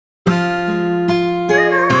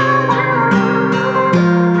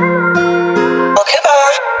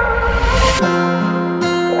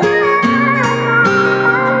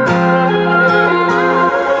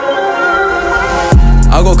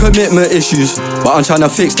commitment issues, but I'm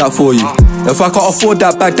tryna fix that for you. If I can't afford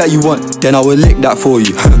that bag that you want, then I will lick that for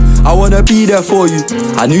you. I wanna be there for you,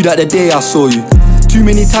 I knew that the day I saw you. Too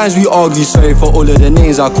many times we argue, sorry for all of the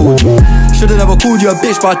names I called you. Should've never called you a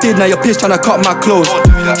bitch, but I did, now you're pissed tryna cut my clothes.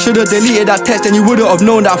 Should've deleted that text and you wouldn't have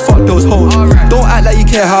known that I fucked those hoes. Don't act like you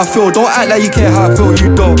care how I feel, don't act like you care how I feel,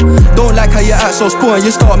 you don't. Don't like how you act so spoiled,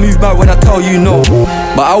 you start move back when I tell you no.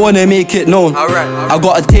 But I wanna make it known, I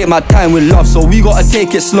gotta take my time with love, so we gotta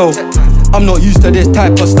take it slow. I'm not used to this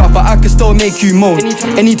type of stuff, but I can still make you moan.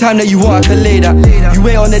 Anytime that you want, I can lay that. You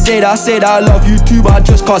wait on the day that I say that I love you too, but I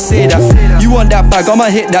just can't say that. You want that bag, I'ma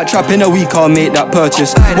hit that trap in a week, I'll make that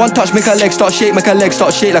purchase. One touch, make her leg start shake, make her leg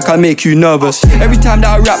start shake like I make you nervous. Every time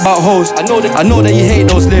that I rap about hoes, I know that you hate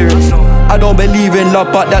those lyrics. I don't believe in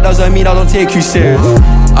love, but that doesn't mean I don't take you serious.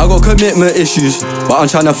 I got commitment issues, but I'm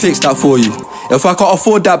tryna fix that for you. If I can't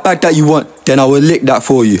afford that bag that you want, then I will lick that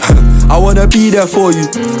for you. I wanna be there for you,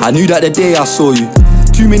 I knew that the day I saw you.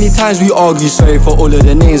 Too many times we argue, sorry for all of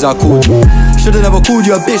the names I called you. Should've never called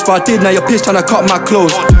you a bitch, but I did, now you're pissed tryna cut my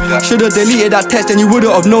clothes. Should've deleted that text and you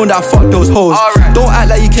wouldn't have known that I fucked those hoes. Don't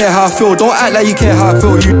act like you care how I feel, don't act like you care how I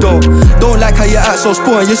feel, you don't. Don't like how you act so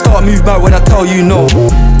spoiled, you start move back when I tell you no.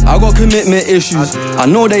 I got commitment issues, I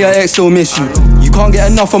know that your ex still miss you. You can't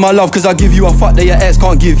get enough of my love cause I give you a fuck that your ex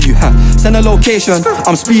can't give you. Send a location,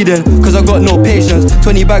 I'm speeding cause I got no patience.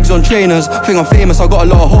 20 bags on trainers, think I'm famous, I got a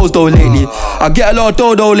lot of hoes though lately. I get a lot of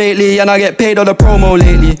dodo lately and I get paid on the promo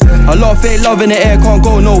lately. A lot of fake love in the air, can't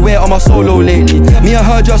go nowhere on my solo lately. Me and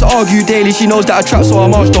her just argue daily, she knows that I trap so her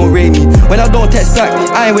march don't rate me. When I don't text back,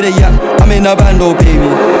 I ain't with a yap, I'm in a band oh baby.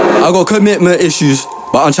 I got commitment issues,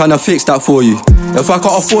 but I'm tryna fix that for you. If I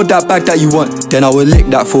can't afford that bag that you want, then I will lick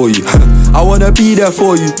that for you. I wanna be there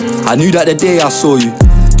for you, I knew that the day I saw you.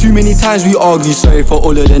 Too many times we argue, sorry for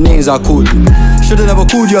all of the names I called you. Should've never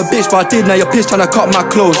called you a bitch, but I did, now you're pissed tryna cut my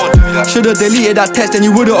clothes. Should've deleted that text and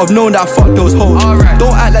you wouldn't have known that I fucked those hoes.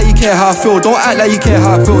 Don't act like you care how I feel, don't act like you care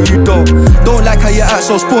how I feel, you don't. Don't like how you act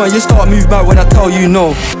so spoiled, you start move back when I tell you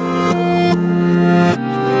no.